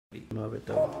Love it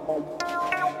though.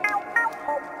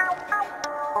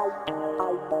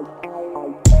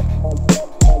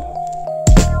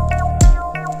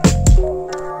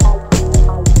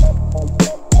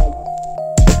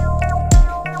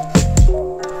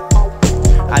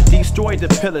 I destroyed the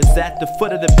pillars at the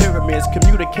foot of the pyramids,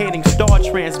 communicating star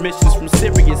transmissions from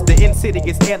Sirius. The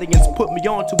insidious aliens put me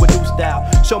on to a new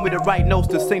style. Show me the right notes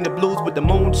to sing the blues with the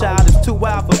moon child. It's too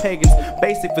wild for pagans,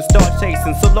 basic for star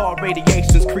chasing. Solar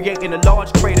radiations creating a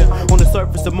large crater on the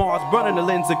surface of Mars, burning the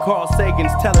lens of Carl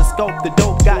Sagan's telescope. The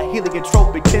dope got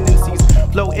heliotropic tendencies,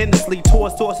 flow endlessly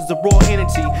towards sources of raw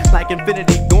energy, like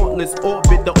infinity gauntlets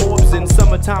orbit the orbs in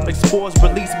summertime spores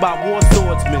released by war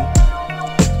swordsmen.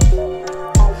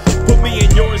 Put me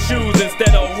in your shoes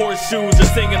instead of horseshoes.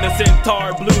 You're singing the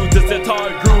centaur blues, the centaur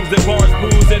grooves and bars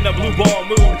bruise in the blue ball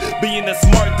mood. Being a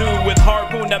smart dude with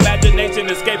harpoon imagination,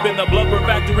 escaping the blubber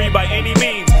factory by any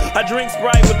means. I drink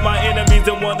Sprite with my enemies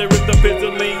and wonder if the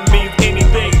fizzling means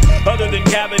anything other than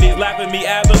cavities. Laughing me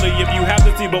avidly if you have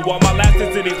to see, but while my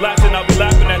elasticity's lasting, I'll be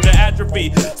laughing at your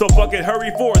atrophy. So fuck it,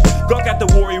 hurry forth, gawk at the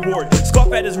war reward,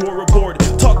 scoff at his war report,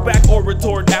 talk back or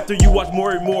retort after you watch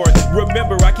more and more.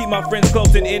 Remember, I keep my friends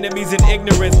close and enemies in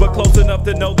ignorance, but close enough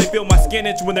to know they feel my skin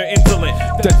itch when they're insolent.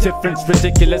 The difference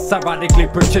ridiculous, ironically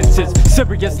pretentious,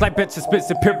 serious like bitches,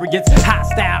 busy periods,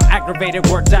 hostile, aggravated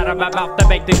words out of my mouth to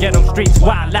make the ghetto streets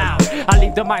wild loud. I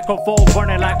leave the microphone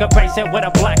burning like a bracelet with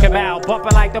a black mouth,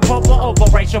 bumping like the bumper over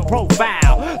racial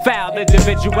profile. Foul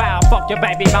individual, fuck your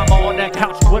baby mama on the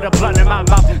couch with a blunt in my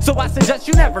mouth. So I suggest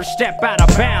you never step out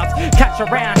of bounds. Catch a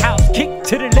roundhouse kick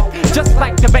to the lip, just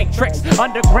like the Matrix.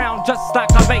 Underground, just like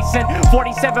a Mason.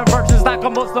 47 versions like a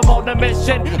Muslim on a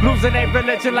mission, losing a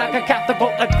religion like a Catholic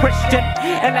or a Christian.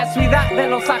 En la ciudad de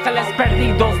los ángeles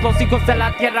perdidos, los hijos de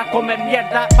la tierra comen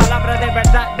mierda. Palabra de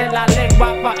verdad de la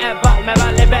lengua forever, me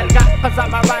vale verga, cause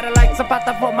I'm a rider like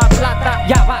Zapata for my plata.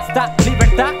 Ya basta,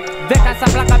 libertad, deja esa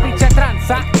placa pinche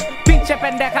tranza, pinche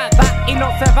pendejada, y no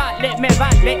se vale, me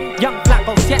vale, young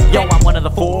flako7. Yo, I'm one of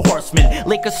the four horsemen,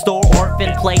 liquor store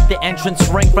orphan, played the entrance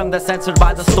ring from the censored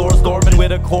by the store's doorman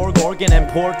with a Korg organ and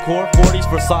poured core 40s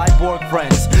for cyborg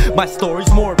friends. My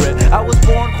story's morbid, I was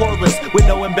born cordless with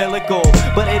no umbilical,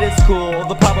 but it is cool,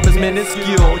 the problem is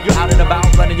minuscule. You're out and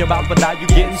about running your mouth, but now you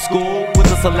get in school with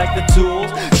the selected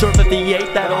tools. Sure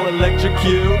 58, that'll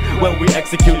electrocute when we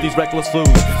execute these reckless fools.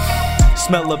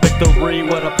 Smell of victory,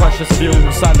 what a precious view.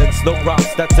 Silence, no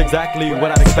rocks, that's exactly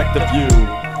what I'd expect of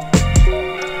you.